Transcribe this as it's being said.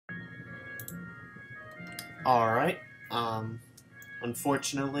Alright,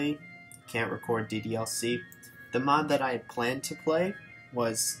 unfortunately, can't record DDLC. The mod that I had planned to play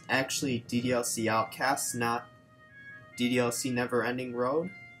was actually DDLC Outcast, not DDLC Never Ending Road,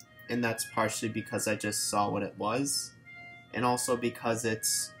 and that's partially because I just saw what it was, and also because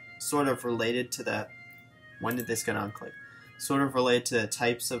it's sort of related to the... When did this get unclicked? Sort of related to the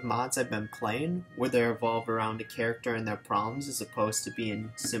types of mods I've been playing, where they revolve around a character and their problems as opposed to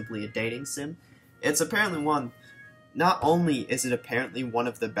being simply a dating sim. It's apparently one, not only is it apparently one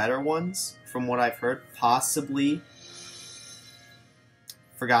of the better ones, from what I've heard, possibly,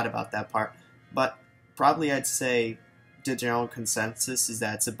 forgot about that part, but probably I'd say the general consensus is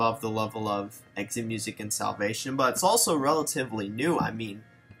that it's above the level of Exit Music and Salvation, but it's also relatively new. I mean,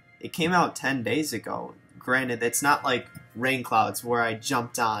 it came out 10 days ago. Granted, it's not like Rain Clouds where I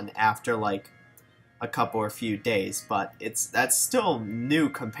jumped on after like a couple or few days, but that's still new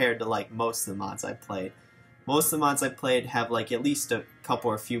compared to like most of the mods I played. Most of the mods I played have like at least a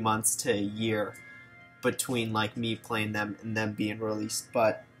couple or few months to a year between like me playing them and them being released.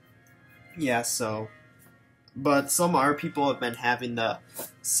 But yeah, but some other people have been having the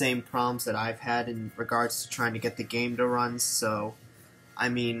same problems that I've had in regards to trying to get the game to run, so I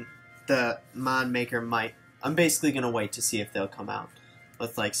mean, the mod maker might... I'm basically going to wait to see if they'll come out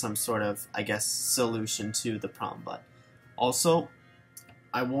with like some sort of, I guess, solution to the problem. But also,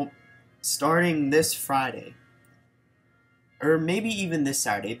 I won't... Starting this Friday, or maybe even this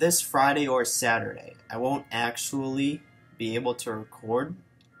Saturday, this Friday or Saturday, I won't actually be able to record,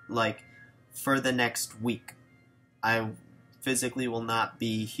 like, for the next week. I physically will not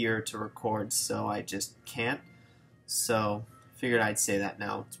be here to record, so I just can't. So, figured I'd say that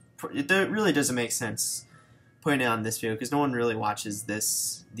now. It really doesn't make sense putting it on this video because no one really watches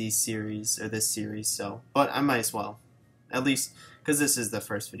this series, so, but I might as well, at least because this is the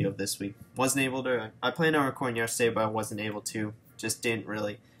first video of this week. Wasn't able to... I planned on recording yesterday, but I wasn't able to. Just didn't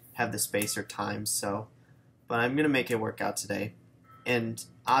really have the space or time, so, but I'm gonna make it work out today. And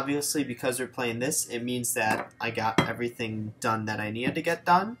obviously, because we're playing this, it means that I got everything done that I needed to get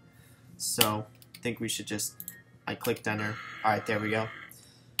done. So I think we should just... I clicked enter. Alright, there we go.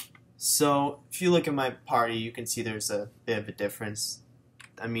 So, if you look at my party, you can see there's a bit of a difference.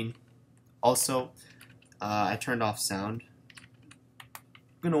 I mean, also, I turned off sound.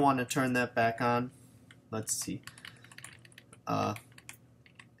 I'm going to want to turn that back on. Let's see. I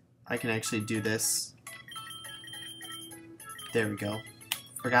can actually do this. There we go.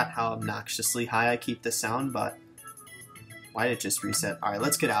 Forgot how obnoxiously high I keep the sound, but why did it just reset? Alright,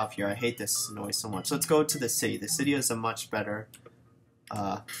 let's get out of here. I hate this noise so much. Let's go to the city. The city has a much better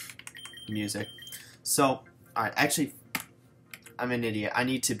music. So, alright, actually, I'm an idiot. I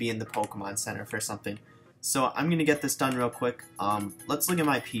need to be in the Pokemon Center for something. So, I'm going to get this done real quick. Let's look at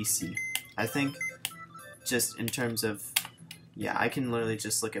my PC. I think, just in terms of, yeah, I can literally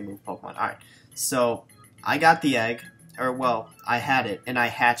just look at move Pokemon. Alright, so, I got the egg. Or, well, I had it, and I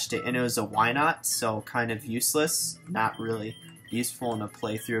hatched it, and it was a why not, so kind of useless, not really useful in a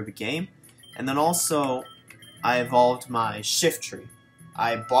playthrough of a game. And then also, I evolved my shift tree.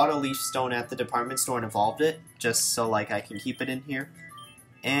 I bought a leaf stone at the department store and evolved it, just so like I can keep it in here.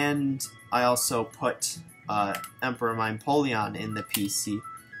 And I also put Emperor Empoleon in the PC,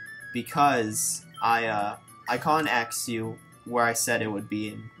 because I caught an Axew where I said it would be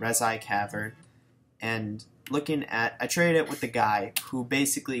in Resi Cavern, and looking at, I traded it with the guy who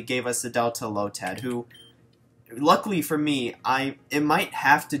basically gave us the Delta Lotad, who, luckily for me, it might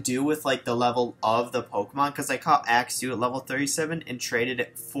have to do with like the level of the Pokemon, because I caught Axew at level 37 and traded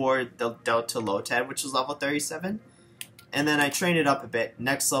it for the Delta Lotad, which is level 37, and then I trained it up a bit.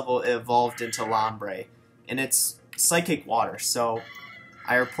 Next level, it evolved into Lombre, and it's Psychic Water, so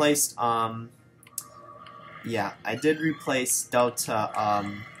I replaced, yeah, I did replace Delta,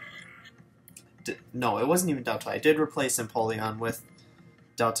 no, it wasn't even Delta. I did replace Empoleon with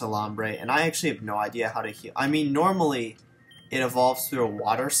Delta Lombre, and I actually have no idea how to heal. I mean, normally it evolves through a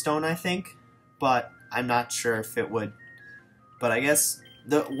Water Stone, I think, but I'm not sure if it would. But I guess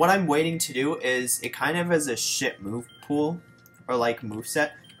what I'm waiting to do is, it kind of has a shit move pool, or like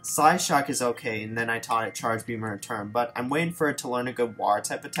moveset. Psyshock is okay, and then I taught it Charge Beam and Return, but I'm waiting for it to learn a good Water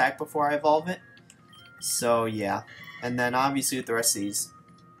type attack before I evolve it. So yeah, and then obviously with the rest of these,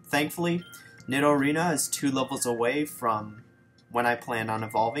 thankfully, Nidorina is 2 levels away from when I plan on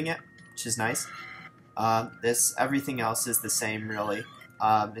evolving it, which is nice. Everything else is the same, really.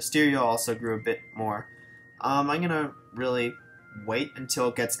 Mysterio also grew a bit more. I'm gonna really wait until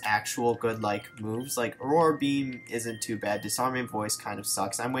it gets actual good, like, moves. Like, Aurora Beam isn't too bad. Disarming Voice kind of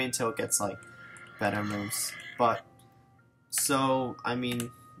sucks. I'm waiting until it gets, like, better moves. But, so, I mean,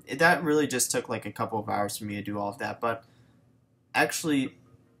 that really just took like a couple of hours for me to do all of that. But actually,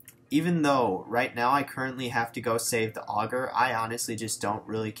 even though right now I currently have to go save the augur, I honestly just don't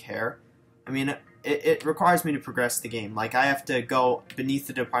really care. I mean, it requires me to progress the game. Like, I have to go beneath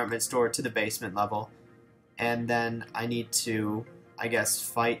the department store to the basement level, and then I need to, I guess,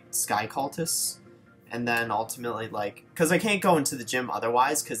 fight sky cultists, and then ultimately, like, because I can't go into the gym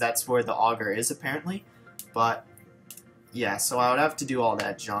otherwise, because that's where the augur is, apparently. But yeah, so I would have to do all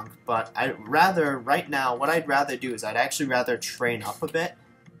that junk. But right now, what I'd rather do is I'd actually rather train up a bit,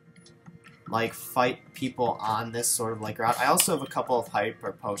 like fight people on this sort of like route. I also have a couple of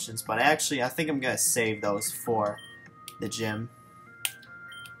hyper potions, but I think I'm gonna save those for the gym.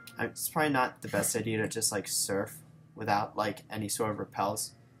 It's probably not the best idea to just like surf without like any sort of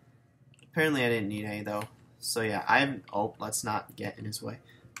repels. Apparently I didn't need any though. So yeah, let's not get in his way.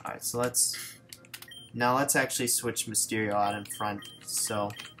 Alright, so let's actually switch Mysterio out in front so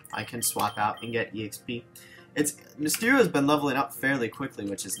I can swap out and get EXP. Mysterio has been leveling up fairly quickly,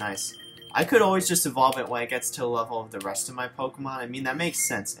 which is nice. I could always just evolve it when it gets to the level of the rest of my Pokemon. I mean, that makes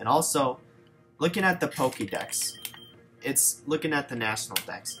sense. And also, looking at the Pokédex, it's looking at the National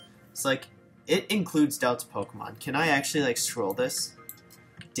Dex. It's like, it includes Delta Pokemon. Can I actually, like, scroll this?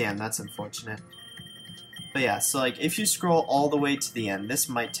 Damn, that's unfortunate. But yeah, so, like, if you scroll all the way to the end, this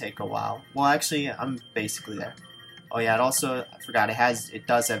might take a while. Well, actually, I'm basically there. Oh yeah, I forgot, it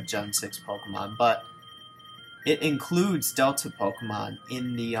does have Gen 6 Pokemon, but it includes Delta Pokemon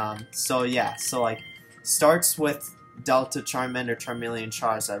in the, so yeah, so like, starts with Delta Charmander, Charmeleon,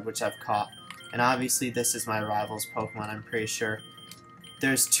 Charizard, which I've caught. And obviously this is my rival's Pokemon, I'm pretty sure.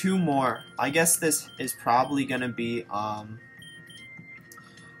 There's 2 more. I guess this is probably gonna be, I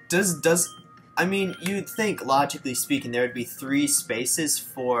mean, you'd think, logically speaking, there would be 3 spaces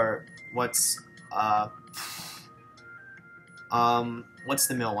for what's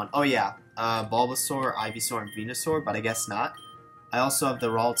the middle one? Oh yeah, Bulbasaur, Ivysaur, and Venusaur, but I guess not. I also have the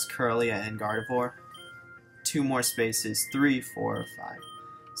Ralts, Kirlia, and Gardevoir. 2 more spaces, 3, 4, 5.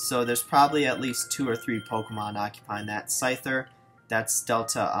 So there's probably at least 2 or 3 Pokemon occupying that. Scyther, that's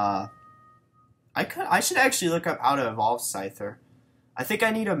Delta, I should actually look up how to evolve Scyther. I think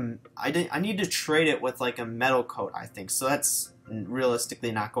I need to trade it with like a metal coat, I think. So that's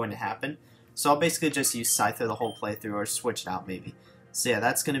realistically not going to happen. So I'll basically just use Scyther the whole playthrough, or switch it out maybe. So yeah,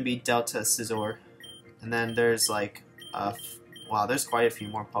 that's going to be Delta Scizor. And then there's like, wow, there's quite a few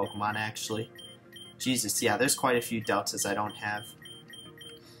more Pokemon actually. Jesus, yeah, there's quite a few Deltas I don't have.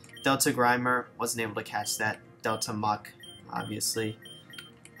 Delta Grimer, wasn't able to catch that. Delta Muck, obviously.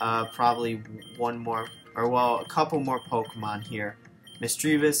 Probably one more, or well, a couple more Pokemon here.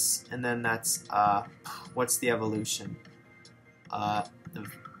 Misdreavus, and then that's, what's the evolution?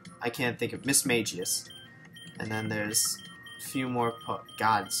 I can't think of, Mismagius. And then there's a few more,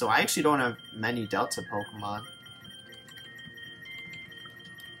 God, so I actually don't have many Delta Pokemon.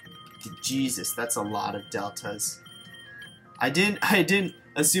 Jesus, that's a lot of Deltas. I didn't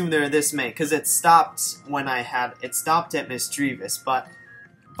assume there were this many, because it stopped it stopped at Misdreavus, but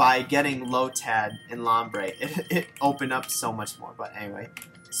by getting Lotad and Lombre, it opened up so much more. But anyway,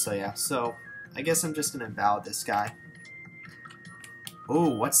 so yeah, so I guess I'm just gonna bow this guy.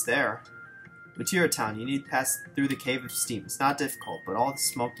 Ooh, what's there? Material Town, you need to pass through the Cave of Steam. It's not difficult, but all the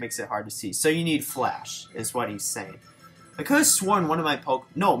smoke makes it hard to see. So you need Flash, is what he's saying. I could have sworn one of my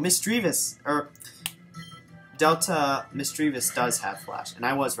no, Misdreavus, or Delta Misdreavus does have Flash, and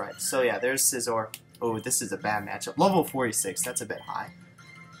I was right. So yeah, there's Scizor. Oh, this is a bad matchup. Level 46, that's a bit high.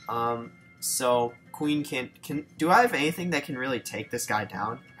 So Queen do I have anything that can really take this guy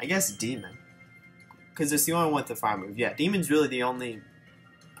down? I guess Demon, because it's the only one with the fire move. Yeah, Demon's really the only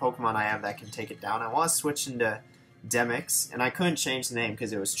Pokemon I have that can take it down. I want to switch into Demix, and I couldn't change the name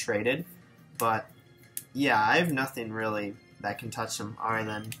because it was traded, but yeah, I have nothing really that can touch him other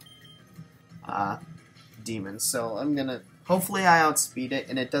than Demon. So I'm gonna, hopefully I outspeed it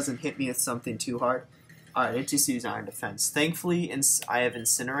and it doesn't hit me with something too hard. Alright, it just used Iron Defense. Thankfully, I have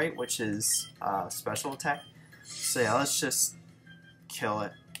Incinerate, which is special attack. So yeah, let's just kill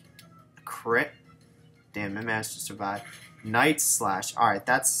it. Crit. Damn, it managed to survive. Night Slash. Alright,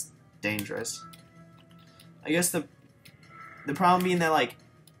 that's dangerous. I guess the problem being that, like,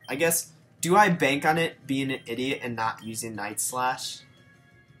 I guess, do I bank on it being an idiot and not using Night Slash?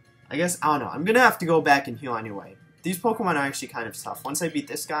 I guess, I don't know. I'm gonna have to go back and heal anyway. These Pokemon are actually kind of tough. Once I beat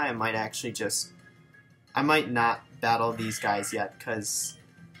this guy, I might actually just, I might not battle these guys yet, because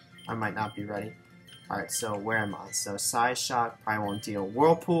I might not be ready. Alright, so where am I? So Psy Shock probably won't deal.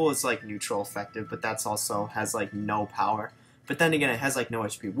 Whirlpool is like neutral effective, but that's also has like no power. But then again, it has like no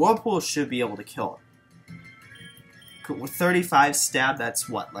HP. Whirlpool should be able to kill it. with 35 stab, that's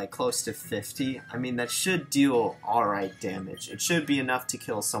what, like close to 50? I mean, that should deal alright damage. It should be enough to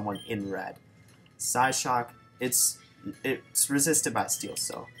kill someone in red. Side shock, it's resisted by steel,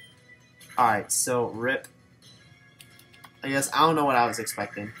 so. Alright, so rip. I guess I don't know what I was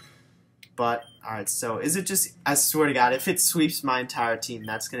expecting. But, alright, so is it just, I swear to God, if it sweeps my entire team,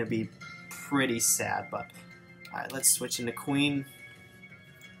 that's going to be pretty sad. But, alright, let's switch into Queen.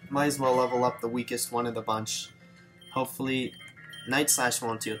 Might as well level up the weakest one of the bunch. Hopefully, Night Slash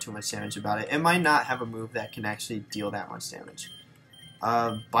won't deal too much damage about it. It might not have a move that can actually deal that much damage.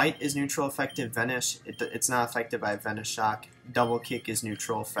 Bite is neutral effective. Vanish, it's not affected by Vanish Shock. Double Kick is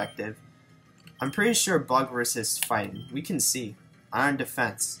neutral effective. I'm pretty sure Bug versus Fighting. We can see. Iron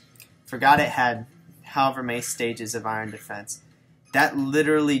Defense. Forgot it had however many stages of Iron Defense. That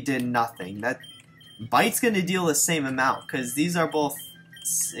literally did nothing. That Bite's going to deal the same amount, because these are both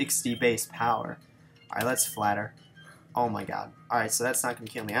 60 base power. Alright, let's Flatter. Oh my god. Alright, so that's not going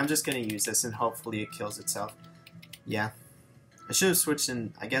to kill me. I'm just going to use this and hopefully it kills itself. Yeah. I should have switched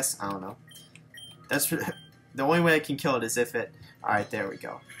in, I guess, I don't know. That's the only way I can kill it is if it... Alright, there we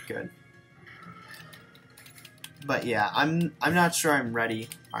go. Good. But yeah, I'm not sure I'm ready.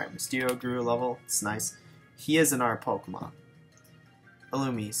 Alright, Mysterio grew a level. It's nice. He is another Pokemon.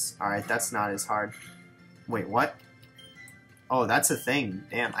 Illumise. Alright, that's not as hard. Wait, what? Oh, that's a thing.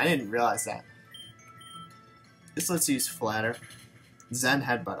 Damn, I didn't realize that. This lets use Flatter. Zen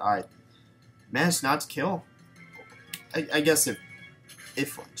Headbutt. Alright. Managed not to kill. I guess it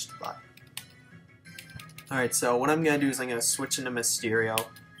flinched, but... Alright, so what I'm going to do is I'm going to switch into Mysterio.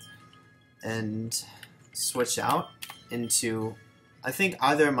 And switch out into... I think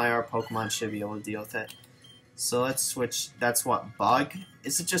either of my other Pokemon should be able to deal with it. So let's switch... That's what? Bug?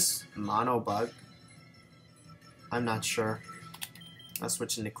 Is it just Mono Bug? I'm not sure. I'll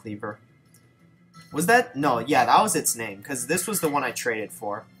switch into Cleaver. Was that? No, yeah, that was its name, because this was the one I traded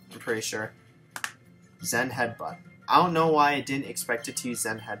for, I'm pretty sure. Zen Headbutt. I don't know why I didn't expect it to use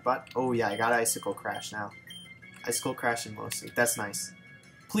Zen Headbutt. Oh yeah, I got Icicle Crash now. Icicle Crash and mostly. That's nice.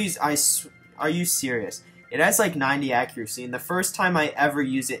 Please, are you serious? It has like 90 accuracy, and the first time I ever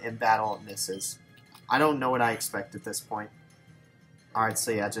use it in battle, it misses. I don't know what I expect at this point. Alright,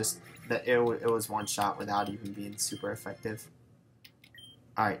 so yeah, just that it was one shot without even being super effective.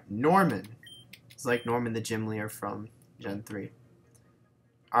 Alright, Norman. It's like Norman the Gym Leader from Gen 3.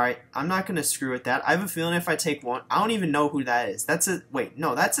 Alright, I'm not going to screw with that. I have a feeling if I take one... I don't even know who that is. That's a... Wait,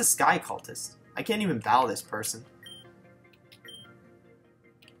 no, that's a Sky Cultist. I can't even battle this person.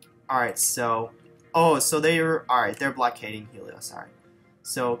 Alright, so... Oh, so they're... Alright, they're blockading Helios. Alright.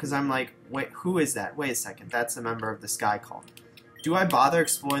 So, because I'm like, wait, who is that? Wait a second, that's a member of the Sky Cult. Do I bother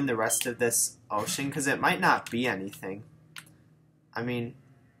exploring the rest of this ocean? Because it might not be anything. I mean...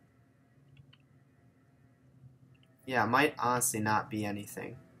 Yeah, it might honestly not be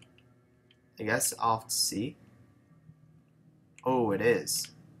anything. I guess I'll have to see. Oh, it is.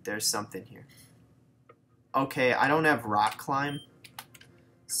 There's something here. Okay, I don't have Rock Climb.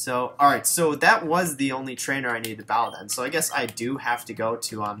 So, alright, so that was the only trainer I needed to battle then. So I guess I do have to go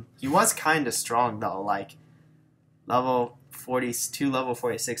to, he was kind of strong though, like, level 42, level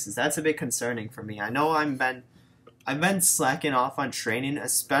 46s. That's a bit concerning for me. I know I've been slacking off on training,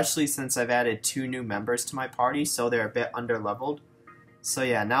 especially since I've added 2 new members to my party, so they're a bit under-leveled. So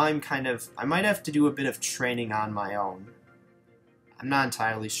yeah, now I'm kind of... I might have to do a bit of training on my own. I'm not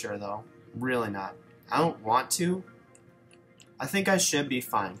entirely sure, though. Really not. I don't want to. I think I should be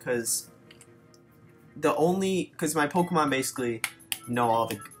fine, because... Because my Pokemon basically know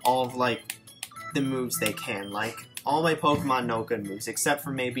all of, like, the moves they can. Like, all my Pokemon know good moves, except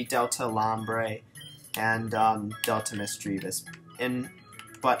for maybe Delta Lombre and Delta Mischievous.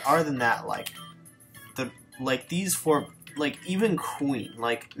 But other than that, these 4, like even Queen,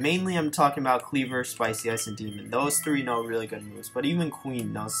 like mainly I'm talking about Cleaver, Spicy Ice, and Demon. Those 3 know really good moves, but even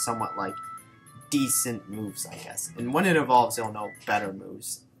Queen knows somewhat like decent moves, I guess. And when it evolves, it'll know better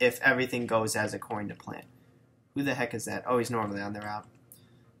moves if everything goes as according to plan. Who the heck is that? Oh, he's normally on the route.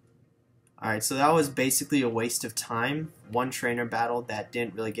 Alright, so that was basically a waste of time. One trainer battle that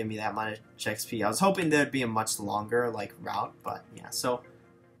didn't really give me that much XP. I was hoping there'd be a much longer, like, route, but yeah. So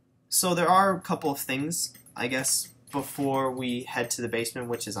there are a couple of things, I guess, before we head to the basement,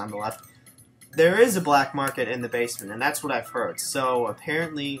 which is on the left. There is a black market in the basement, and that's what I've heard. So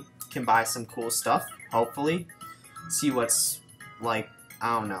apparently you can buy some cool stuff, hopefully. See what's, like,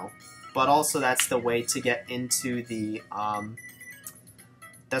 I don't know. But also that's the way to get into the,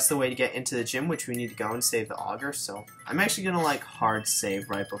 gym, which we need to go and save the Augur, so I'm actually gonna, like, hard save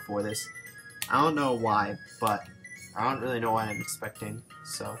right before this. I don't know why, but I don't really know what I'm expecting,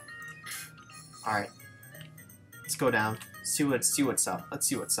 so. Alright. Let's go down. See what's up. Let's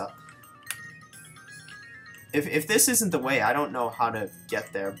see what's up. If this isn't the way, I don't know how to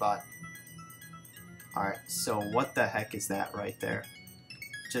get there, but alright, so what the heck is that right there?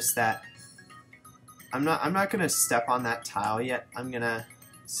 Just that. I'm not gonna step on that tile yet. I'm gonna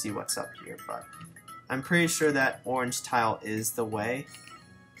see what's up here, but I'm pretty sure that orange tile is the way.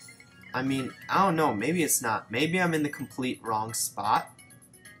 I mean, I don't know, maybe it's not. Maybe I'm in the complete wrong spot.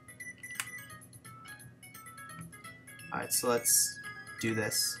 Alright, so let's do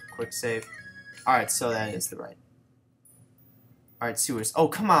this. Quick save. Alright, so that is the right. Alright, sewers. Oh,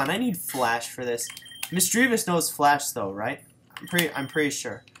 come on, I need Flash for this. Misdreavus knows Flash, though, right? I'm pretty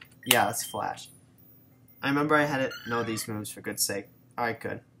sure. Yeah, that's Flash. I remember I had to know these moves for good sake. Alright,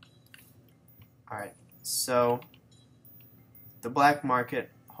 good. Alright, so the black market,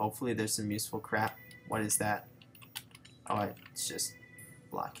 hopefully there's some useful crap. What is that? Oh, it's just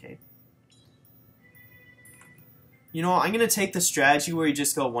blockade. You know, I'm going to take the strategy where you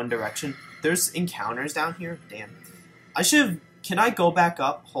just go one direction. There's encounters down here. Damn. I should have... Can I go back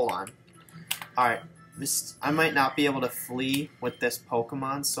up? Hold on. Alright. I might not be able to flee with this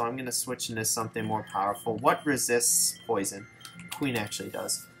Pokemon, so I'm going to switch into something more powerful. What resists poison? Queen actually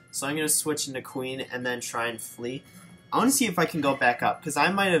does. So I'm going to switch into Queen and then try and flee. I want to see if I can go back up, because I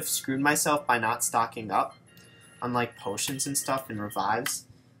might have screwed myself by not stocking up on, like, potions and stuff and revives.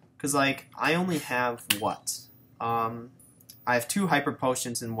 Because, like, I only have, what? I have 2 hyper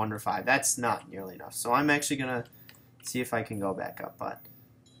potions and 1 revive. That's not nearly enough. So I'm actually going to see if I can go back up. But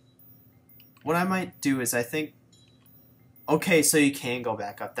what I might do is I think... Okay, so you can go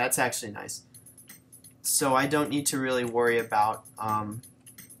back up. That's actually nice. So I don't need to really worry about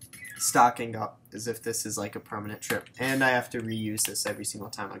stocking up as if this is like a permanent trip. And I have to reuse this every single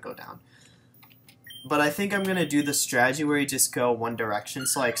time I go down. But I think I'm going to do the strategy where you just go one direction,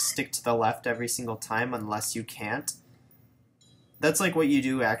 so like stick to the left every single time unless you can't. That's like what you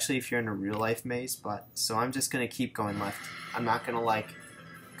do actually if you're in a real life maze, but so I'm just going to keep going left. I'm not going to like,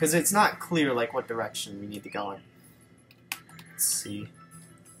 because it's not clear like what direction we need to go in. Let's see.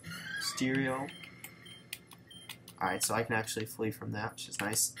 Stereo. Alright, so I can actually flee from that, which is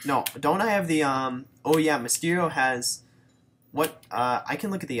nice. No, don't I have the, oh yeah, Mysterio has, what, I can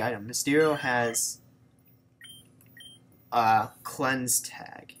look at the item. Mysterio has cleanse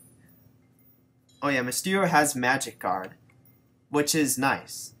tag. Oh yeah, Mysterio has Magic Guard, which is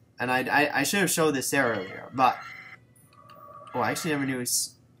nice. And I should have showed this there earlier, but oh, I actually never knew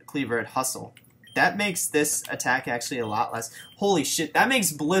Cleaver had Hustle. That makes this attack actually a lot less. Holy shit, that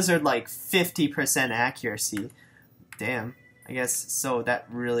makes Blizzard like 50% accuracy. Damn. I guess so. That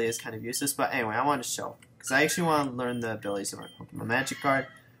really is kind of useless. But anyway, I want to show because I actually want to learn the abilities of my Pokemon. Magic Guard,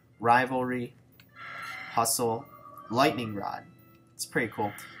 Rivalry, Hustle, Lightning Rod. It's pretty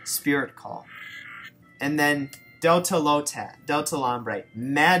cool. Spirit Call. And then Delta Lombre,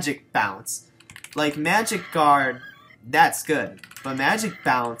 Magic Bounce. Like Magic Guard, that's good. But Magic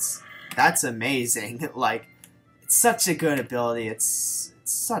Bounce, that's amazing. Like, it's such a good ability. It's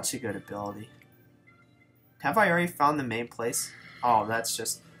such a good ability. Have I already found the main place? Oh, that's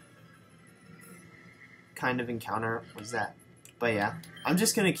just kind of encounter was that. But yeah, I'm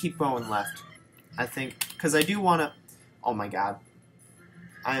just going to keep going left. I think, because I do want to... Oh my god.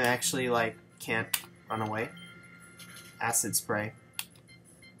 I actually, like, can't run away. Acid Spray.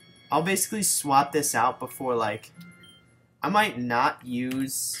 I'll basically swap this out before, like... I might not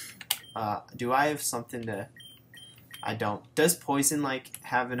use... do I have something to... I don't. Does Poison, like,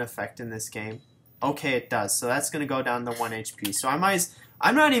 have an effect in this game? Okay, it does. So that's going to go down to 1 HP. So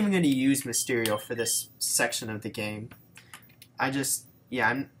I'm not even going to use Mysterio for this section of the game.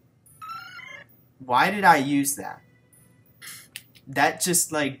 Why did I use that? That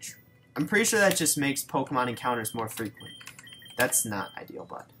just, like, I'm pretty sure that just makes Pokemon encounters more frequent. That's not ideal,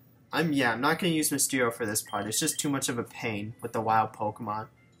 but I'm not going to use Mysterio for this part. It's just too much of a pain with the wild Pokemon.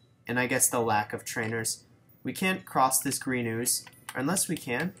 And I guess the lack of trainers. We can't cross this green ooze. Unless we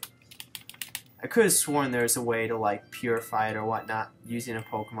can. I could have sworn there's a way to, like, purify it or whatnot using a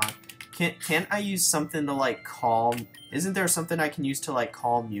Pokemon. Can't I use something to, like, call... Isn't there something I can use to, like,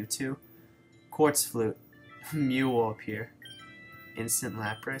 call Mewtwo? Quartz Flute. Mew will appear. Instant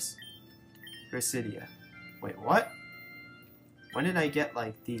Lapras. Gracidia. Wait, what? When did I get,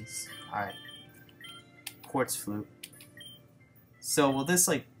 like, these? Alright. Quartz Flute. So, will this,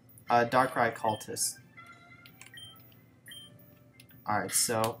 like... Darkrai Cultist. Alright,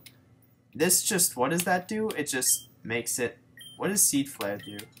 so... This just, what does that do? It just makes it, what does Seed Flare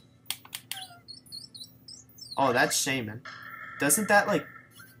do? Oh, that's Shaman. Doesn't that, like,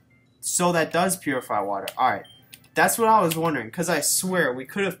 so that does purify water. Alright. That's what I was wondering, because I swear we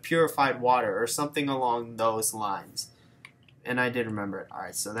could have purified water or something along those lines. And I did remember it.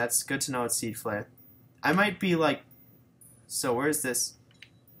 Alright, so that's good to know it's Seed Flare. I might be like... So where's this?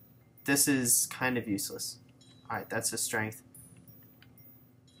 This is kind of useless. Alright, that's a strength.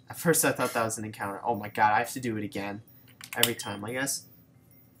 At first I thought that was an encounter. Oh my god, I have to do it again. Every time, I guess.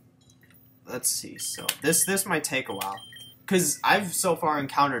 Let's see, so this might take a while. Because I've so far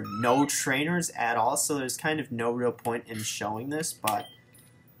encountered no trainers at all, so there's kind of no real point in showing this, but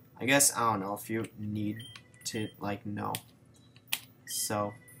I guess, I don't know, if you need to, like, know.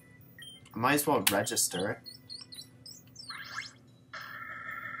 So, I might as well register it.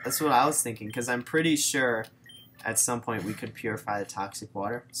 That's what I was thinking, because I'm pretty sure at some point we could purify the toxic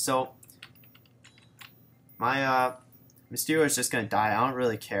water. So, my, Mysterio is just going to die. I don't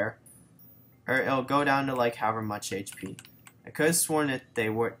really care. Or it'll go down to, like, however much HP. I could have sworn that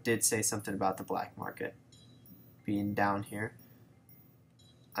they did say something about the black market being down here.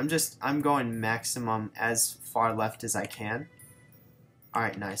 I'm going maximum as far left as I can.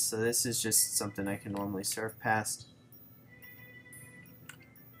 Alright, nice. So this is just something I can normally surf past.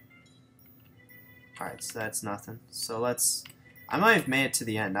 Alright, so that's nothing. So let's... I might have made it to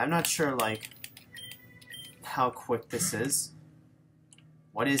the end. I'm not sure, like, how quick this is.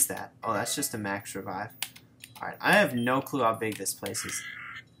 What is that? Oh, that's just a max revive. Alright, I have no clue how big this place is.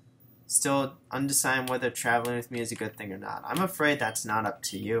 Still undecided whether traveling with me is a good thing or not. I'm afraid that's not up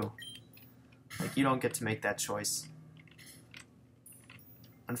to you. Like, you don't get to make that choice.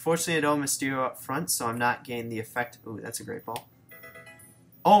 Unfortunately, I don't Mysterio up front, so I'm not getting the effect. Ooh, that's a great ball.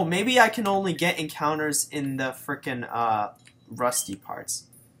 Oh, maybe I can only get encounters in the frickin' rusty parts.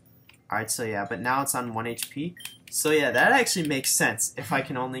 Alright, so yeah, but now it's on 1 HP. So yeah, that actually makes sense if I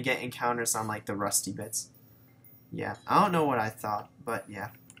can only get encounters on, like, the rusty bits. Yeah, I don't know what I thought, but yeah.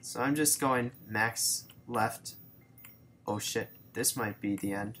 So I'm just going max left. Oh shit, this might be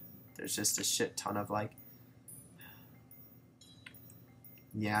the end. There's just a shit ton of, like...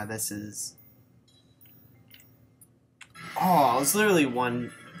 Yeah, this is... Oh, I was literally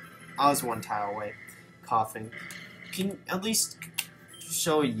one tile away. Coughing. Can you at least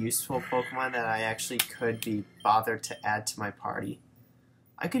show a useful Pokemon that I actually could be bothered to add to my party?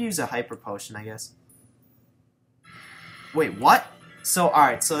 I could use a Hyper Potion, I guess. Wait, what? So,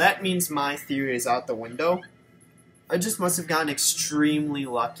 alright, so that means my theory is out the window. I just must have gotten extremely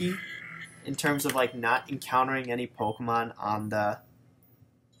lucky in terms of, like, not encountering any Pokemon on the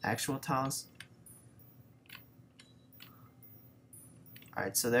actual tiles.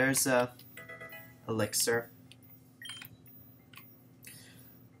 Alright, so there's a elixir.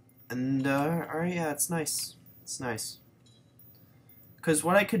 And, alright, yeah, it's nice. It's nice. Because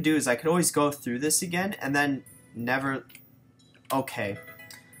what I could do is I could always go through this again and then never... Okay.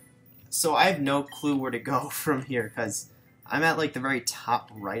 So I have no clue where to go from here because I'm at, like, the very top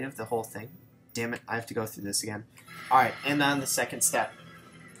right of the whole thing. Damn it, I have to go through this again. Alright, and on the second step.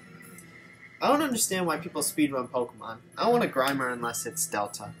 I don't understand why people speedrun Pokemon. I don't want a Grimer unless it's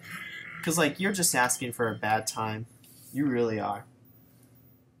Delta. Because, like, you're just asking for a bad time. You really are.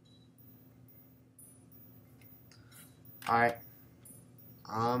 Alright.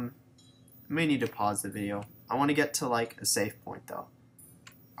 I may need to pause the video. I want to get to, like, a safe point, though.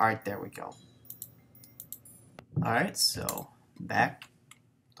 Alright, there we go. Alright, so, back.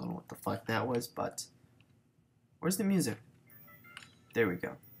 Don't know what the fuck that was, but... Where's the music? There we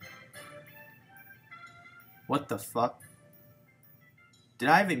go. What the fuck? Did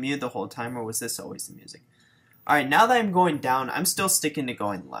I have it muted the whole time, or was this always the music? Alright, now that I'm going down, I'm still sticking to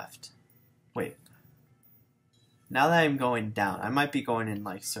going left. Wait. Now that I'm going down, I might be going in,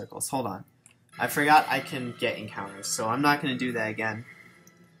 like, circles. Hold on. I forgot I can get encounters, so I'm not going to do that again.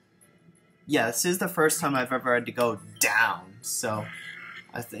 Yeah, this is the first time I've ever had to go down, so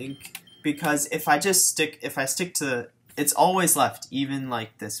I think because if I stick to, it's always left, even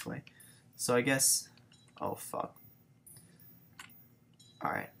like this way. So I guess, oh fuck.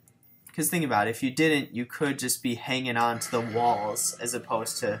 Alright. Because think about it, if you didn't, you could just be hanging on to the walls as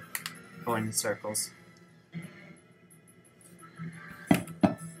opposed to going in circles.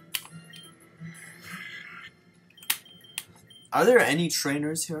 Are there any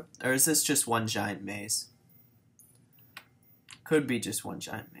trainers here? Or is this just one giant maze? Could be just one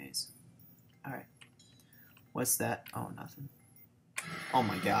giant maze. Alright. What's that? Oh, nothing. Oh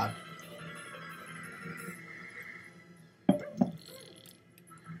my god.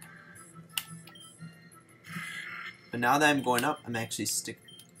 But now that I'm going up, I'm actually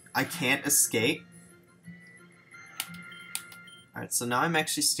I can't escape. Alright, so now I'm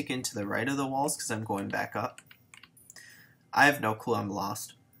actually sticking to the right of the walls because I'm going back up. I have no clue, I'm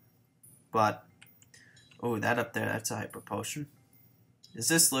lost. But Oh, that up there, that's a hyper potion. Is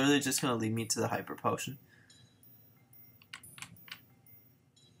this literally just going to lead me to the hyper potion?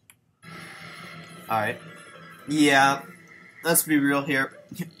 Alright. Yeah, let's be real here.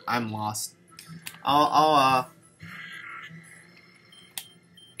 I'm lost.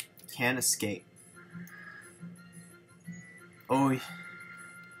 Can't escape. Oh,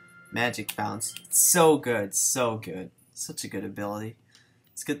 magic bounce. So good, so good. Such a good ability.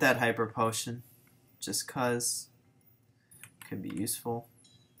 Let's get that hyper potion. Just cause. Could be useful.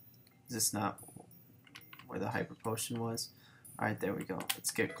 Is this not where the hyper potion was? Alright, there we go.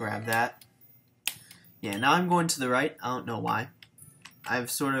 Let's grab that. Yeah, now I'm going to the right. I don't know why. I've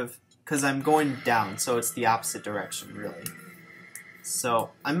sort of, because I'm going down, so it's the opposite direction, really. So,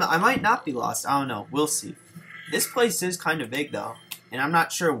 I might not be lost. I don't know. We'll see. This place is kind of big, though. And I'm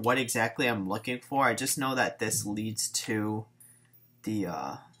not sure what exactly I'm looking for. I just know that this leads to the,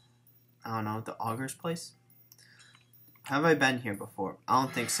 I don't know, the Augur's place? Have I been here before? I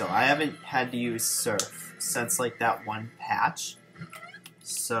don't think so. I haven't had to use surf since, like, that one patch.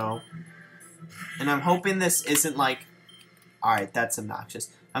 So, and I'm hoping this isn't, like, alright, that's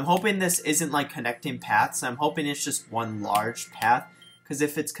obnoxious. I'm hoping this isn't, like, connecting paths. I'm hoping it's just one large path. Because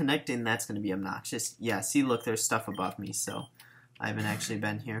if it's connecting, that's going to be obnoxious. Yeah, see, look, there's stuff above me, so I haven't actually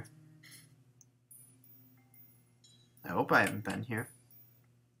been here. I hope I haven't been here.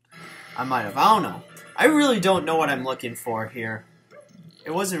 I might have. I don't know. I really don't know what I'm looking for here.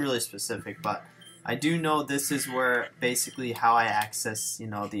 It wasn't really specific, but I do know this is where, basically, how I access, you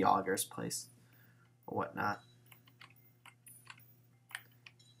know, the Augur's place. Or whatnot.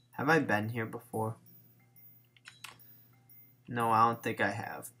 Have I been here before? No, I don't think I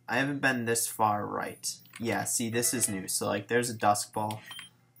have. I haven't been this far right. Yeah, see, this is new. So, like, there's a dusk ball.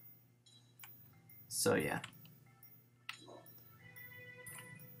 So, yeah.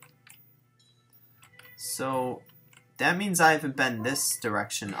 So, that means I haven't been this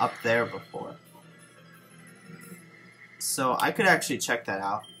direction up there before. So, I could actually check that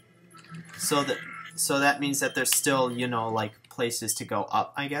out. So that means that there's still, you know, like, places to go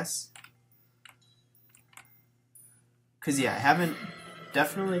up, I guess. Because, yeah, I haven't,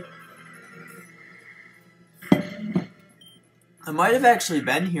 definitely. I might have actually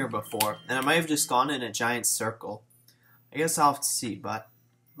been here before, and I might have just gone in a giant circle. I guess I'll have to see, but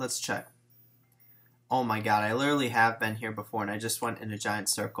let's check. Oh my god, I literally have been here before, and I just went in a giant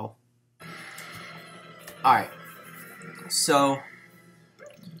circle. Alright. So,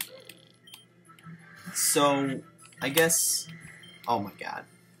 I guess, oh my god.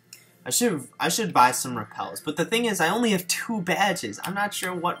 I should buy some repels, but the thing is, I only have 2 badges. I'm not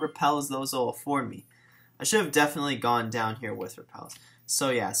sure what repels those will afford me. I should have definitely gone down here with repels. So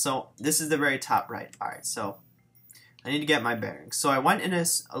yeah, so this is the very top right. Alright, so I need to get my bearings. So I went in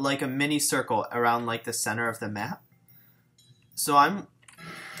like a mini circle around like the center of the map. So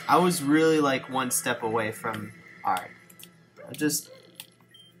I was really like 1 step away from, alright.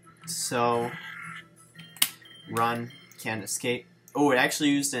 So, run, can't escape. Oh, it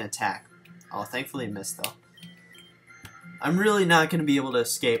actually used an attack. Oh, thankfully missed, though. I'm really not going to be able to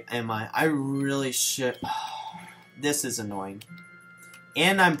escape, am I? I really should. This is annoying.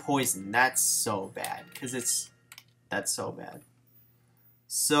 And I'm poisoned. That's so bad. That's so bad.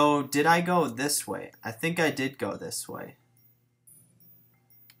 So, did I go this way? I think I did go this way.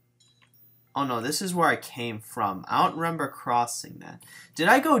 Oh, no, this is where I came from. I don't remember crossing that. Did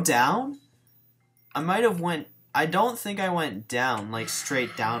I go down? I might have went... I don't think I went down, like,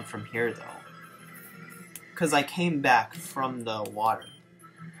 straight down from here, though. Because I came back from the water.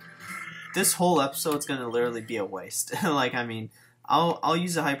 This whole episode's gonna literally be a waste. Like, I mean, I'll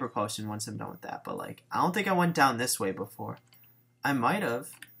use a hyper potion once I'm done with that, but, like, I don't think I went down this way before. I might have.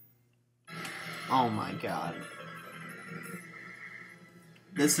 Oh my god.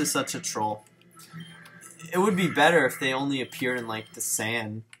 This is such a troll. It would be better if they only appeared in, like, the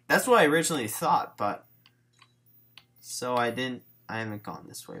sand. That's what I originally thought, but... So I haven't gone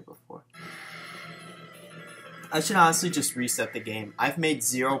this way before. I should honestly just reset the game. I've made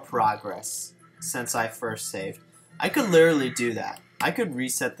 0 progress since I first saved. I could literally do that. I could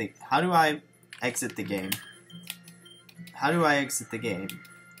reset the... How do I exit the game? How do I exit the game?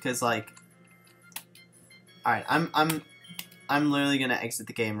 Because, like... Alright, I'm literally gonna exit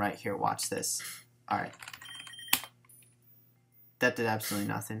the game right here. Watch this. Alright. That did absolutely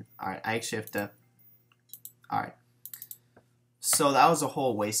nothing. Alright, I actually have to... Alright. So that was a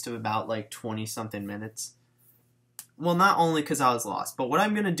whole waste of about like 20-something minutes. Well, not only because I was lost, but what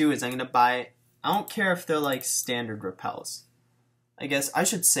I'm going to do is I'm going to buy... I don't care if they're like standard repels. I guess I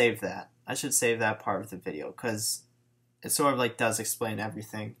should save that. I should save that part of the video because it sort of like does explain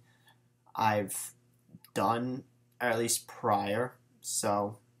everything I've done, or at least prior.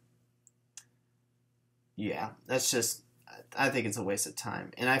 So, yeah, that's just, I think it's a waste of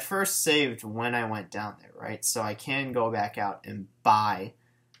time. And I first saved when I went down there, right? So I can go back out and buy.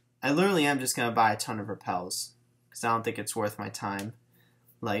 I literally am just going to buy a ton of repels, because I don't think it's worth my time.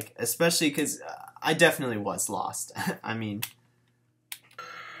 Like, especially because I definitely was lost. I mean,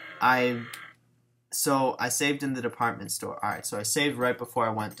 so I saved in the department store. Alright, so I saved right before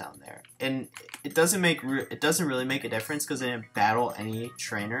I went down there. And it doesn't really make a difference because I didn't battle any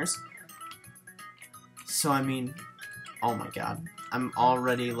trainers. So, I mean, oh my god. I'm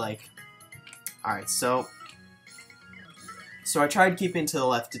already, like... Alright, so I tried keeping to the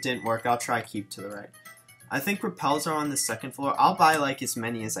left. It didn't work. I'll try keep to the right. I think repels are on the second floor. I'll buy, like, as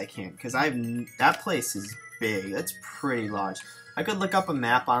many as I can, because that place is big. That's pretty large. I could look up a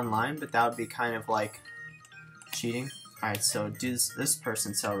map online, but that would be kind of, like, cheating. Alright, so this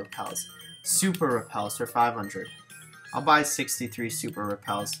person sell repels. Super repels for 500. I'll buy 63 super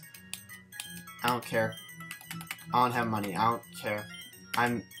repels. I don't care. I don't have money. I don't care.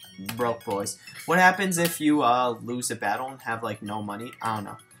 I'm broke, boys. What happens if you lose a battle and have, like, no money? I don't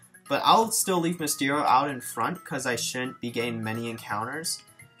know. But I'll still leave Mysterio out in front because I shouldn't be gaining many encounters.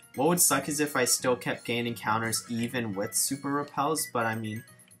 What would suck is if I still kept gaining encounters even with super repels, but I mean,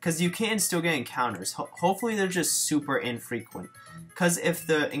 because you can still get encounters. Hopefully they're just super infrequent. Because if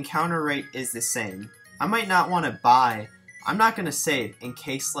the encounter rate is the same, I might not want to buy. I'm not going to save in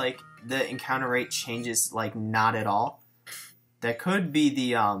case, like, the encounter rate changes, like, not at all. That could be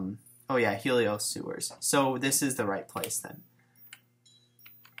the, oh yeah, Helios sewers. So this is the right place then.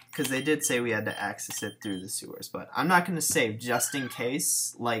 Because they did say we had to access it through the sewers, but I'm not going to save just in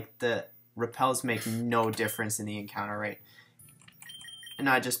case, like, the repels make no difference in the encounter rate. And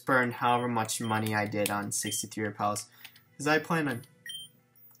I just burned however much money I did on 63 repels. Because I plan on...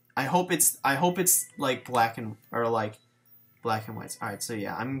 I hope it's like black and whites. Alright, so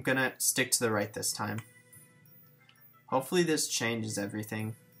yeah, I'm going to stick to the right this time. Hopefully this changes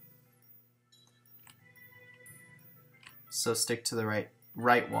everything. So stick to the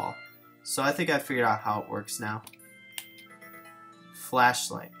right wall. So I think I figured out how it works now.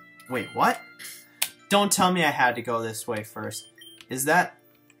 Flashlight. Wait, what? Don't tell me I had to go this way first. Is that...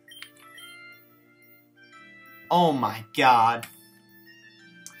 Oh my god.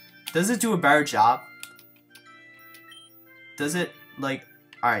 Does it do a better job? Does it, like...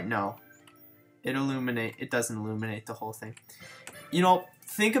 Alright, no. It doesn't illuminate the whole thing. You know,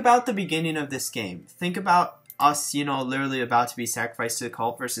 think about the beginning of this game. Think about us, you know, literally about to be sacrificed to the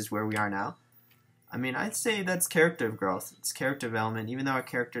cult versus where we are now. I mean, I'd say that's character growth. It's character development, even though our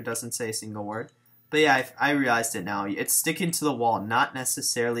character doesn't say a single word. But yeah, I realized it now. It's sticking to the wall, not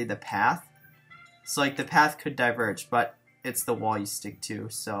necessarily the path. So, like, the path could diverge, but it's the wall you stick to,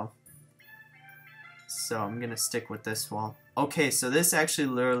 so I'm gonna stick with this wall. Okay, so this actually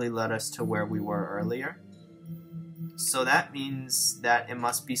literally led us to where we were earlier. So that means that it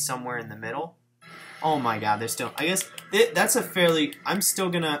must be somewhere in the middle. Oh my god, there's still... I guess that's a fairly... I'm still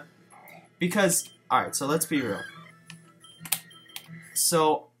gonna... Because... Alright, so let's be real.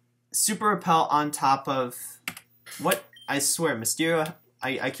 So, Super Repel on top of... What? I swear, Mysterio...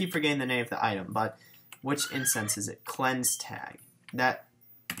 I keep forgetting the name of the item, but... Which incense is it? Cleanse Tag. That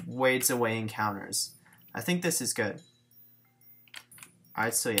wades away encounters. I think this is good.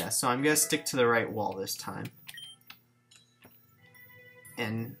 Alright, so yeah. So I'm gonna stick to the right wall this time.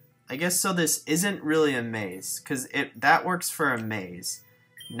 And... I guess so this isn't really a maze, because that works for a maze.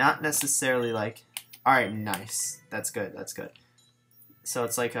 Not necessarily like... Alright, nice. That's good, that's good. So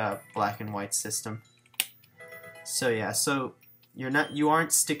it's like a black and white system. So yeah, so you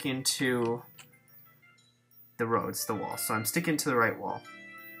aren't sticking to the road, it's the wall. So I'm sticking to the right wall.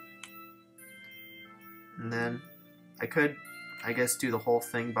 And then I could, I guess, do the whole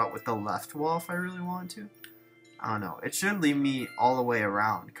thing, but with the left wall if I really wanted to. I don't know. It should lead me all the way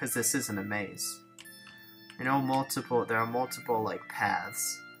around, because this isn't a maze. You know, there are multiple, like,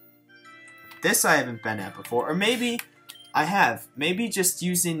 paths. This I haven't been at before. Or maybe I have. Maybe just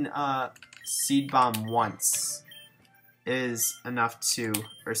using Seed Bomb once is enough to...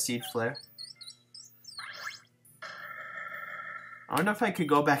 Or Seed Flare. I wonder if I could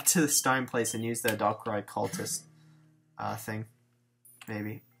go back to the starting place and use the Adulterated Cultist thing.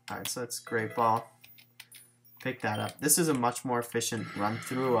 Maybe. Alright, so that's Great Ball. Pick that up. This is a much more efficient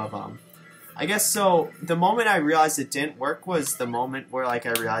run-through of, I guess, so, the moment I realized it didn't work was the moment where, like,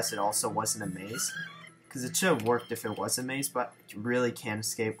 I realized it also wasn't a maze. Because it should have worked if it was a maze, but you really can't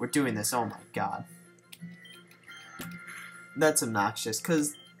escape. We're doing this, oh my god. That's obnoxious,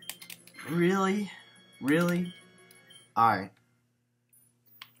 because, really? Really? Alright.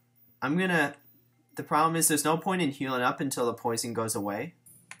 I'm gonna, The problem is there's no point in healing up until the poison goes away.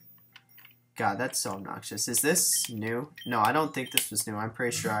 God, that's so obnoxious. Is this new? No, I don't think this was new. I'm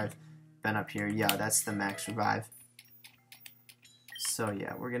pretty sure I've been up here. Yeah, that's the max revive. So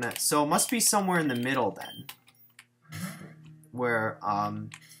yeah, we're gonna... So it must be somewhere in the middle then. Where,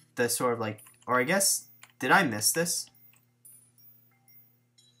 the sort of like... Or I guess... Did I miss this?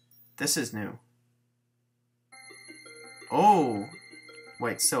 This is new. Oh!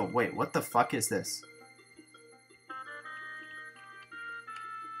 Wait, what the fuck is this?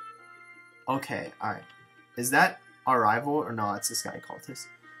 Okay, alright. Is that our rival? Or no, it's this guy cultist.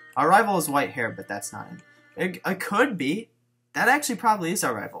 Our rival is white hair, but that's not him. It could be. That actually probably is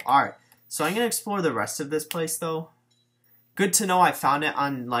our rival. Alright, so I'm going to explore the rest of this place, though. Good to know I found it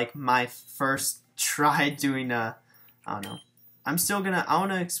on, like, my first try doing I don't know. I'm still gonna... I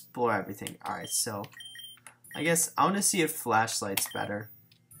want to explore everything. Alright, so... I guess I want to see if flashlight's better.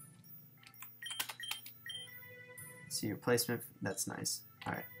 See your placement. That's nice.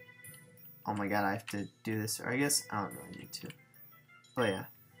 Alright. Oh my god, I have to do this. Or I guess I don't really need to. But yeah.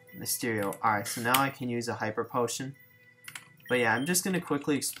 Mysterio. Alright, so now I can use a hyper potion. But yeah, I'm just going to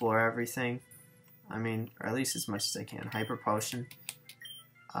quickly explore everything. I mean, or at least as much as I can. Hyper potion.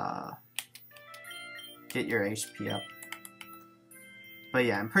 Get your HP up. But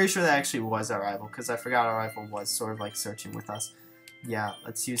yeah, I'm pretty sure that actually was our rival, because I forgot our rival was sort of like searching with us. Yeah,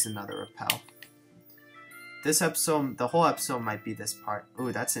 let's use another repel. This episode, the whole episode might be this part.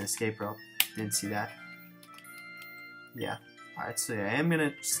 Ooh, that's an escape rope. Didn't see that. Yeah. Alright, so yeah, I am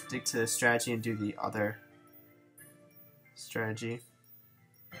going to stick to the strategy and do the other strategy.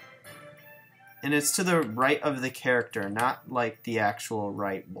 And it's to the right of the character, not like the actual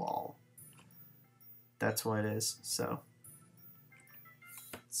right wall. That's what it is, so...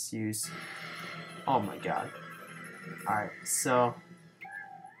 Let's use... Oh my god. Alright, so...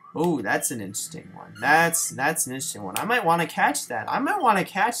 Ooh, that's an interesting one. That's an interesting one. I might want to catch that.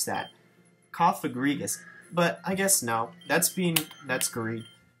 Cophagregus. But I guess no. That's greed.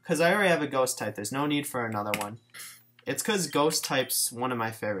 Because I already have a ghost type. There's no need for another one. It's because ghost type's one of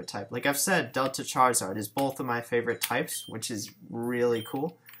my favorite types. Like I've said, Delta Charizard is both of my favorite types, which is really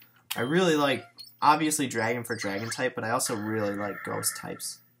cool. I really like... Obviously dragon for dragon type, but I also really like ghost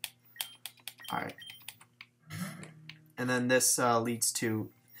types. Alright. And then this leads to...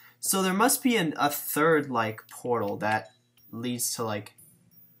 So there must be a third, like, portal that leads to, like,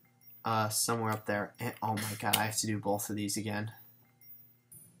 somewhere up there. And, oh my god, I have to do both of these again.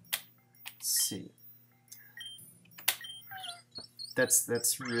 Let's see.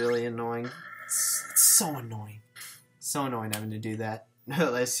 That's really annoying. It's so annoying. So annoying having to do that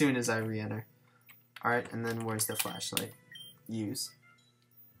as soon as I re-enter. Alright, and then where's the flashlight? Use.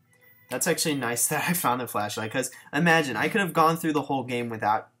 That's actually nice that I found the flashlight, because imagine, I could have gone through the whole game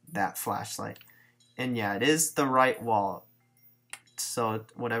without that flashlight. And yeah, it is the right wall. So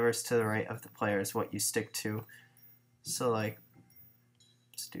whatever's to the right of the player is what you stick to. So like,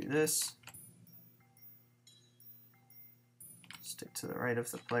 let's do this. Stick to the right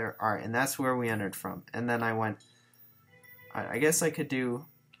of the player. Alright, and that's where we entered from. And then I went, alright, I guess I could do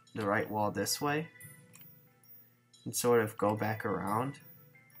the right wall this way. And sort of go back around.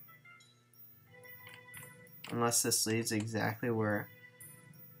 Unless this leads exactly where...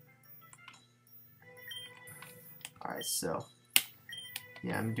 Alright, so...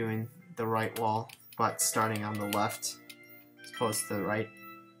 Yeah, I'm doing the right wall, but starting on the left as opposed to the right.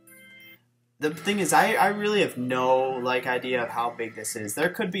 The thing is, I really have no, like, idea of how big this is. There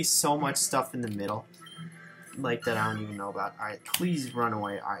could be so much stuff in the middle, like, that I don't even know about. Alright, please run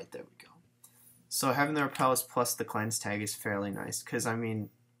away. Alright, there we go. So having the repels plus the cleanse tag is fairly nice, because, I mean,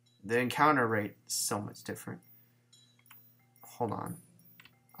 the encounter rate is so much different. Hold on.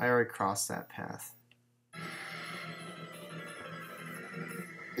 I already crossed that path.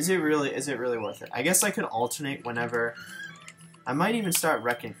 Is it really worth it? I guess I could alternate whenever. I might even start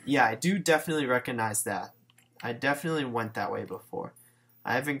Yeah, I do definitely recognize that. I definitely went that way before.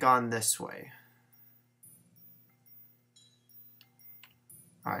 I haven't gone this way.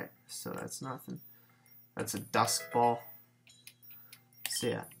 Alright, so that's nothing. That's a dusk ball. So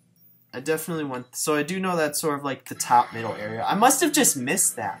yeah. I definitely went... So I do know that's sort of like the top middle area. I must have just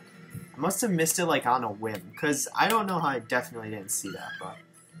missed that. I must have missed it like on a whim. Because I don't know how I definitely didn't see that, but...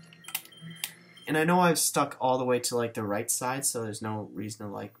 And I know I've stuck all the way to like the right side, so there's no reason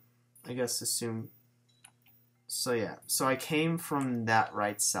to like, I guess assume. So yeah, so I came from that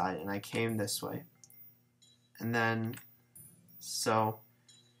right side and I came this way. And then, so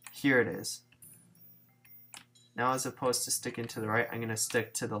here it is. Now as opposed to sticking to the right, I'm going to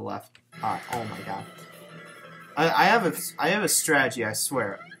stick to the left. Oh my god. I have a strategy, I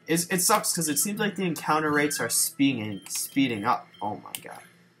swear. It sucks because it seems like the encounter rates are speeding up. Oh my god.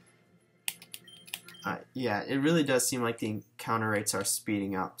 Yeah, it really does seem like the encounter rates are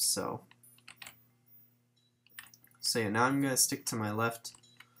speeding up, so yeah, now I'm gonna stick to my left.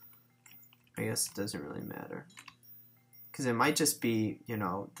 I guess it doesn't really matter. Because it might just be, you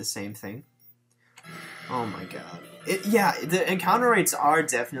know, the same thing. Oh my god. Yeah, the encounter rates are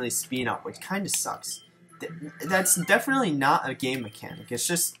definitely speeding up, which kind of sucks. That's definitely not a game mechanic. It's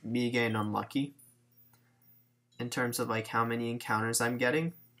just me getting unlucky in terms of like how many encounters I'm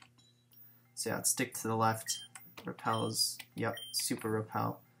getting. So yeah, let's stick to the left. Repels. Yep, super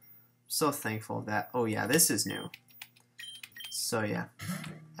repel. So thankful that. Oh yeah, this is new. So yeah,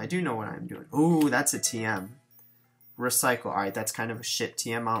 I do know what I'm doing. Ooh, that's a TM. Recycle. Alright, that's kind of a shit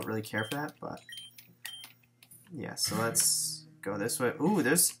TM. I don't really care for that, but yeah, so let's go this way. Ooh,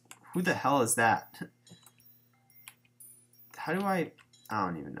 there's... Who the hell is that? How do I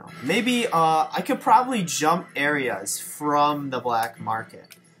don't even know. Maybe, I could probably jump areas from the black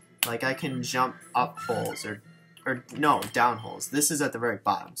market. Like, I can jump up holes, or no, down holes. This is at the very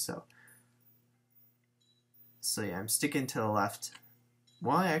bottom, so yeah, I'm sticking to the left.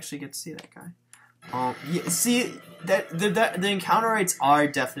 Will I actually get to see that guy? Yeah, see, the encounter rates are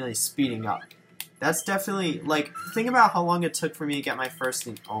definitely speeding up. That's definitely, like, think about how long it took for me to get my first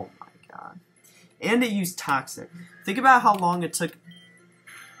thing. Oh my god. And it used toxic. Think about how long it took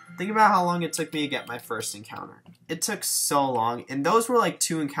me to get my first encounter. It took so long, and those were like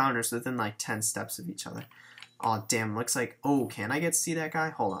 2 encounters within like 10 steps of each other. Oh damn, looks like, oh, can I get to see that guy?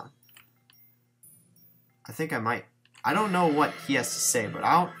 Hold on. I think I might. I don't know what he has to say, but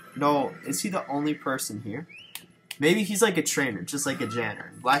I don't know. Is he the only person here? Maybe he's like a trainer, just like a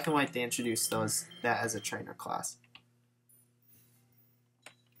janitor. In Black and White, they introduced that as a trainer class.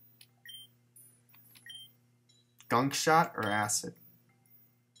 Gunk shot or acid?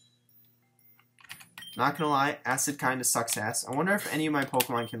 Not gonna lie, acid kind of sucks ass. I wonder if any of my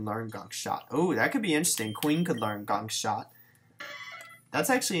Pokemon can learn gunk shot. Oh, that could be interesting. Queen could learn gunk shot. That's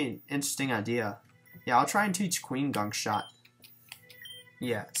actually an interesting idea. Yeah, I'll try and teach Queen gunk shot.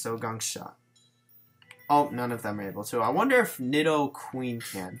 Yeah, so gunk shot. Oh, none of them are able to. I wonder if Nido Queen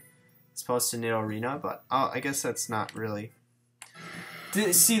can. It's opposed to Nido Rena, but I guess that's not really.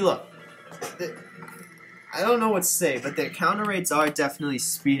 See, look. I don't know what to say, but the counter rates are definitely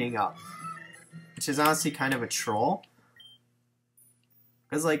speeding up. Which is honestly kind of a troll.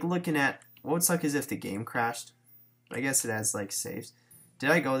 Because, like, looking at. What would suck is if the game crashed. I guess it has, like, saves.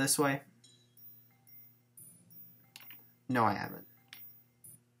 Did I go this way? No, I haven't.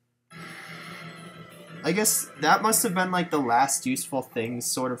 I guess that must have been like the last useful thing,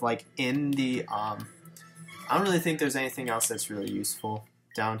 sort of like in the, I don't really think there's anything else that's really useful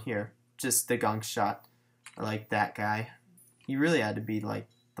down here. Just the gunk shot, or like that guy. He really had to be like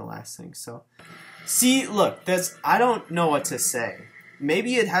the last thing, so. See, look, I don't know what to say.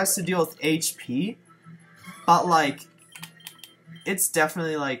 Maybe it has to deal with HP, but like, it's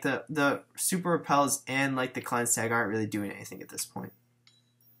definitely like the super repels and like the cleanse tag aren't really doing anything at this point.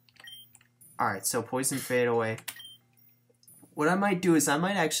 Alright, so poison fade away. What I might do is I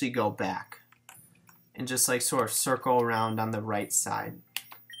might actually go back and just like sort of circle around on the right side.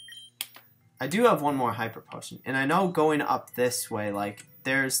 I do have one more hyper potion, and I know going up this way, like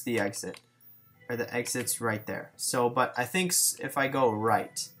there's the exit, or the exit's right there. So, but I think if I go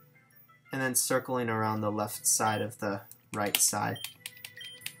right and then circling around the left side of the right side,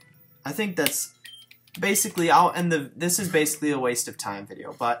 I think that's basically, I'll end this is basically a waste of time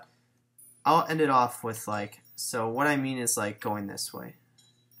video, but I'll end it off with like, so what I mean is like going this way.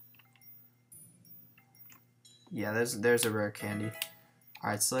 Yeah, there's a rare candy.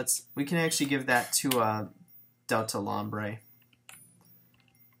 Alright, so we can actually give that to Delta Lombre.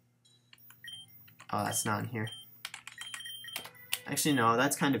 Oh, that's not in here. Actually, no,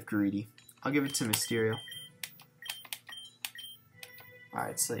 that's kind of greedy. I'll give it to Mysterio.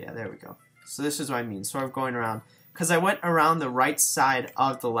 Alright, so yeah, there we go. So this is what I mean, sort of going around. Because I went around the right side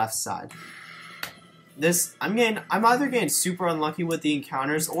of the left side. I'm either getting super unlucky with the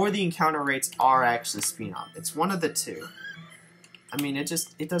encounters, or the encounter rates are actually speeding up. It's one of the two. I mean, it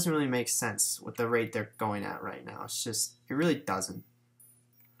doesn't really make sense with the rate they're going at right now. It's just, it really doesn't.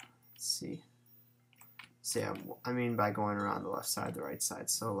 Let's see. So yeah, I mean by going around the left side, the right side.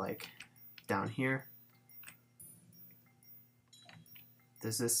 So like, down here.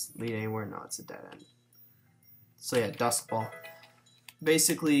 Does this lead anywhere? No, it's a dead end. So yeah, Dusk Ball.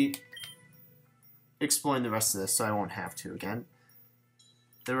 Basically, exploring the rest of this so I won't have to again.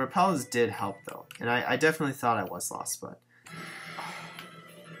 The repels did help though, and I definitely thought I was lost, but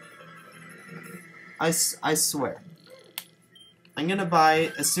I swear. I'm gonna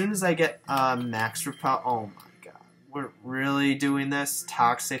buy, as soon as I get max repel. Oh my god. We're really doing this?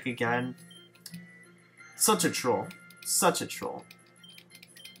 Toxic again? Such a troll. Such a troll.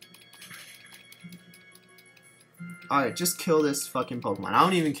 Alright, just kill this fucking Pokemon. I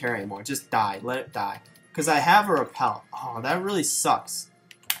don't even care anymore. Just die. Let it die. Because I have a repel. Oh, that really sucks.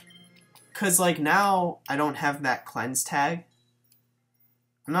 Because, like, now I don't have that cleanse tag.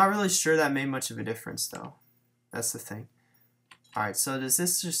 I'm not really sure that made much of a difference, though. That's the thing. Alright, so does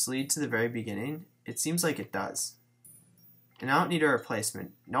this just lead to the very beginning? It seems like it does. And I don't need a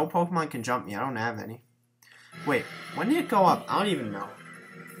replacement. No Pokemon can jump me. I don't have any. Wait, when did it go up? I don't even know.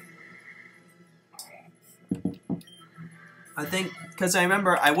 I think, because I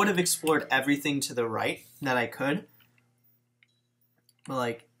remember I would have explored everything to the right that I could. But,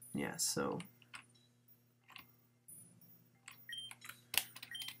 like, yeah, so.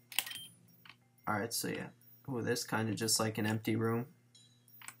 Alright, so yeah. Ooh, this kind of just like an empty room.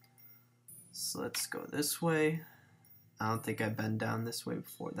 So let's go this way. I don't think I've been down this way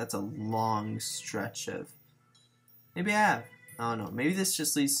before. That's a long stretch of. Maybe I have. I don't know. Maybe this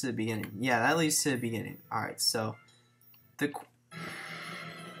just leads to the beginning. Yeah, that leads to the beginning. Alright, so.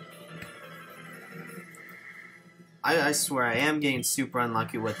 I swear, I am getting super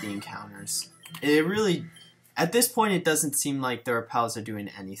unlucky with the encounters. It really. At this point, it doesn't seem like the repels are doing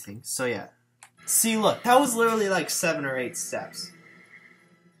anything. So yeah. See, look. That was literally like 7 or 8 steps.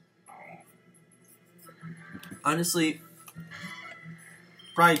 Honestly.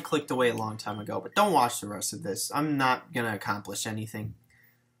 Probably clicked away a long time ago, but don't watch the rest of this. I'm not gonna accomplish anything.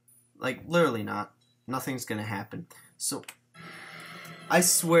 Like, literally not. Nothing's gonna happen. So, I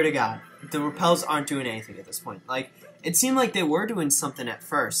swear to God, the repels aren't doing anything at this point. Like, it seemed like they were doing something at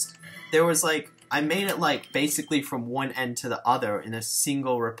first. There was like, I made it like, basically from one end to the other in a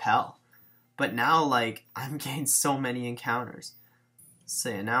single repel. But now, like, I'm getting so many encounters. So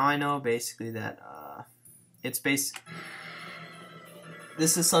yeah, now I know basically that, it's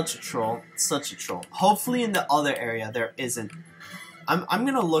this is such a troll. Such a troll. Hopefully in the other area there isn't. I'm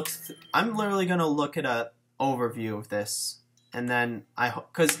gonna look. I'm literally gonna look at a overview of this, and then I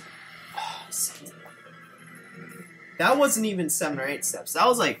hope because that wasn't even 7 or 8 steps. That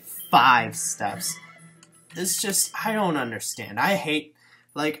was like 5 steps. It's just I don't understand. I hate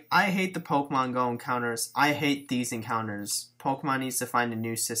the Pokemon Go encounters. I hate these encounters. Pokemon needs to find a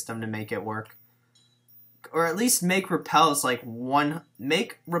new system to make it work. Or at least make repels like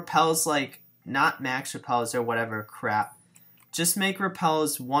not max repels or whatever crap. Just make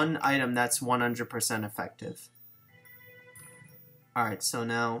repels one item that's 100% effective. Alright, so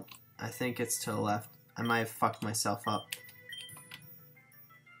now I think it's to the left. I might have fucked myself up.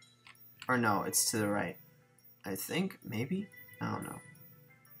 Or no, it's to the right. I think, maybe? I don't know.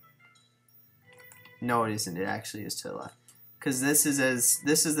 No, it isn't. It actually is to the left. Because this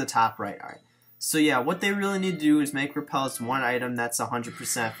is the top right. Alright. So yeah, what they really need to do is make repels one item that's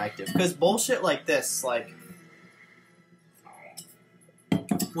 100% effective. Because bullshit like this, like,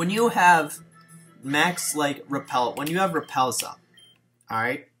 when you have max, like, repel, when you have repels up,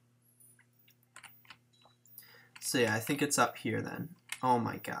 alright? So yeah, I think it's up here then. Oh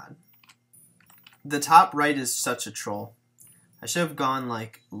my god. The top right is such a troll. I should have gone,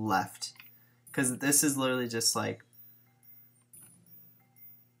 like, left. Because this is literally just, like,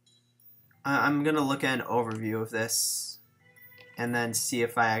 I'm going to look at an overview of this and then see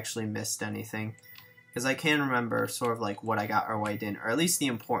if I actually missed anything. Because I can remember sort of like what I got or what I didn't, or at least the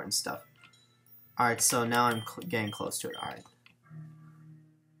important stuff. Alright, so now I'm getting close to it. Alright.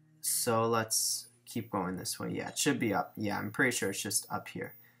 So let's keep going this way. Yeah, it should be up. Yeah, I'm pretty sure it's just up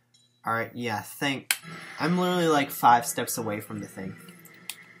here. Alright, yeah, I'm literally like 5 steps away from the thing.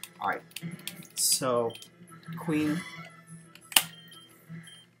 Alright. So, Queen.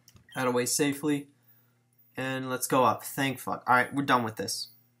 Out of the way safely. And let's go up. Thank fuck. Alright, we're done with this.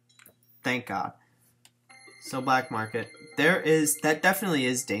 Thank God. So, Black Market. That definitely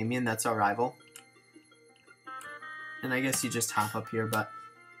is Damien. That's our rival. And I guess you just hop up here, but.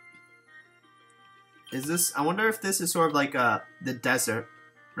 I wonder if this is sort of like the desert.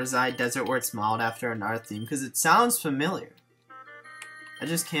 Reside Desert where it's modeled after another theme. Because it sounds familiar. I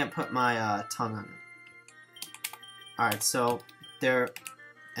just can't put my tongue on it. Alright, so there.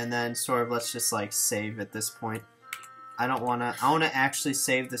 And then sort of let's just like save at this point. I want to actually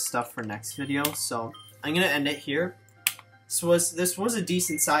save this stuff for next video, so I'm going to end it here. This was a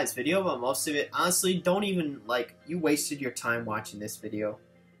decent sized video, but most of it, honestly, don't even, like, you wasted your time watching this video.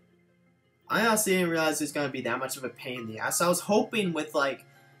 I honestly didn't realize it was going to be that much of a pain in the ass. I was hoping with, like,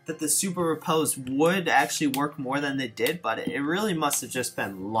 that the super repels would actually work more than they did, but it really must have just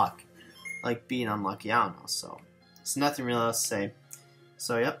been luck. like being unlucky. I don't know. So, there's nothing really else to say.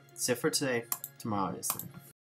 So, yep, that's it for today. Tomorrow it is then.